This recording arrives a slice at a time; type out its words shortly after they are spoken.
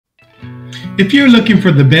If you're looking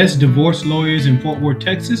for the best divorce lawyers in Fort Worth,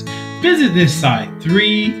 Texas, visit this site,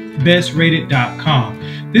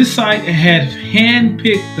 3bestrated.com. This site has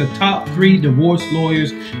handpicked the top 3 divorce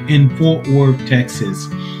lawyers in Fort Worth, Texas.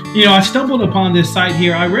 You know, I stumbled upon this site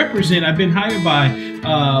here. I've been hired by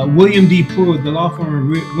William D. Pruett, the law firm of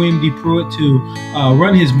William D. Pruett, to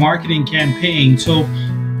run his marketing campaign. So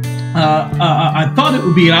I thought it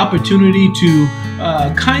would be an opportunity to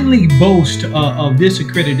kindly boast of this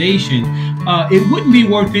accreditation. It wouldn't be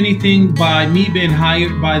worth anything by me being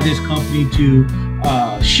hired by this company to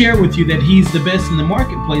share with you that he's the best in the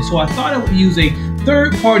marketplace. So I thought I would use a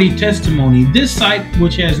third-party testimony. This site,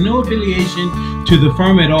 which has no affiliation to the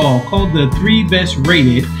firm at all, called the 3 Best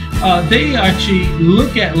Rated, they actually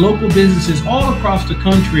look at local businesses all across the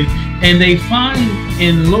country, and they find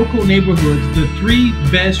in local neighborhoods the 3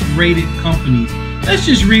 best rated companies. Let's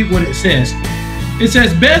just read what it says. It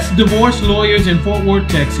says, best divorce lawyers in Fort Worth,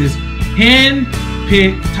 Texas.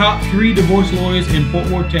 Hand-picked top 3 divorce lawyers in Fort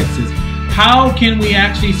Worth, Texas. How can we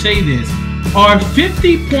actually say this? Our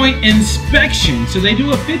 50-point inspection. So they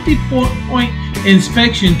do a 50-point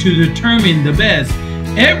inspection to determine the best.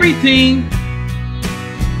 Everything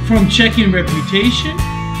from checking reputation,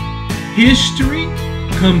 history,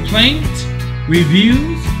 complaints,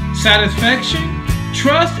 reviews, satisfaction,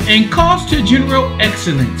 trust, and cost to general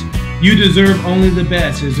excellence. You deserve only the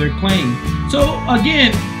best is their claim. So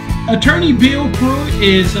again, Attorney Bill Pruett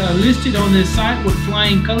is listed on this site with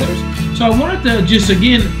flying colors. So I wanted to just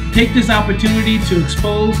again take this opportunity to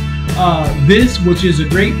expose this, which is a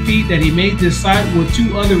great feat that he made this site with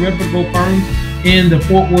 2 other reputable firms in the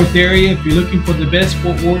Fort Worth area. If you're looking for the best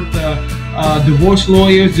Fort Worth divorce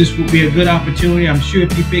lawyers, this would be a good opportunity. I'm sure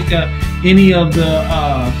if you pick up any of the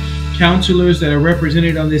counselors that are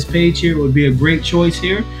represented on this page here, it would be a great choice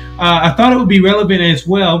here. I thought it would be relevant as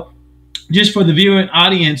well, just for the viewing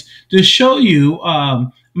audience, to show you.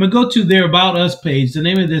 I'm going to go to their About Us page, the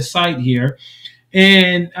name of this site here,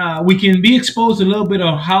 and we can be exposed a little bit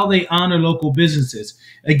on how they honor local businesses.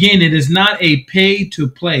 Again, it is not a pay to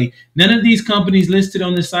play. None of these companies listed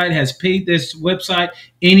on this site has paid this website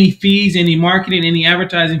any fees, any marketing, any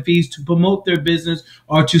advertising fees to promote their business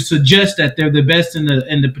or to suggest that they're the best in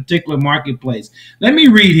the particular marketplace. Let me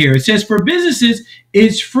read here. It says, for businesses,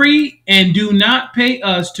 it's free and do not pay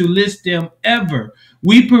us to list them ever.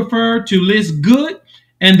 We prefer to list good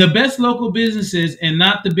and the best local businesses and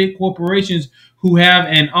not the big corporations who have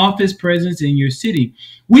an office presence in your city.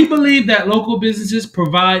 We believe that local businesses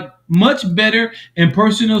provide much better and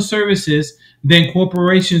personal services than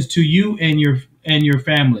corporations to you and your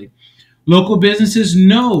family. Local businesses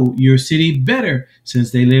know your city better since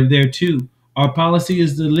they live there too. Our policy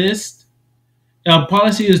is to list. Our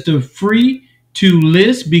policy is to free to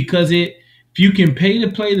list because if you can pay to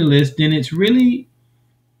play the list, then is it really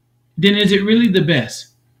the best?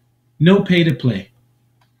 No pay to play.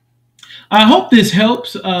 I hope this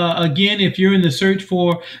helps. Again, if you're in the search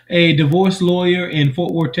for a divorce lawyer in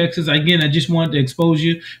Fort Worth, Texas, again, I just wanted to expose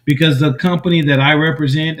you because the company that I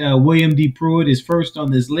represent, William D. Pruett, is first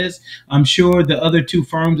on this list. I'm sure the other 2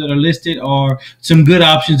 firms that are listed are some good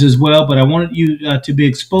options as well, but I wanted you to be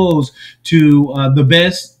exposed to the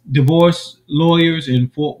best divorce lawyers in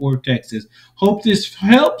Fort Worth, Texas. Hope this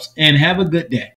helps and have a good day.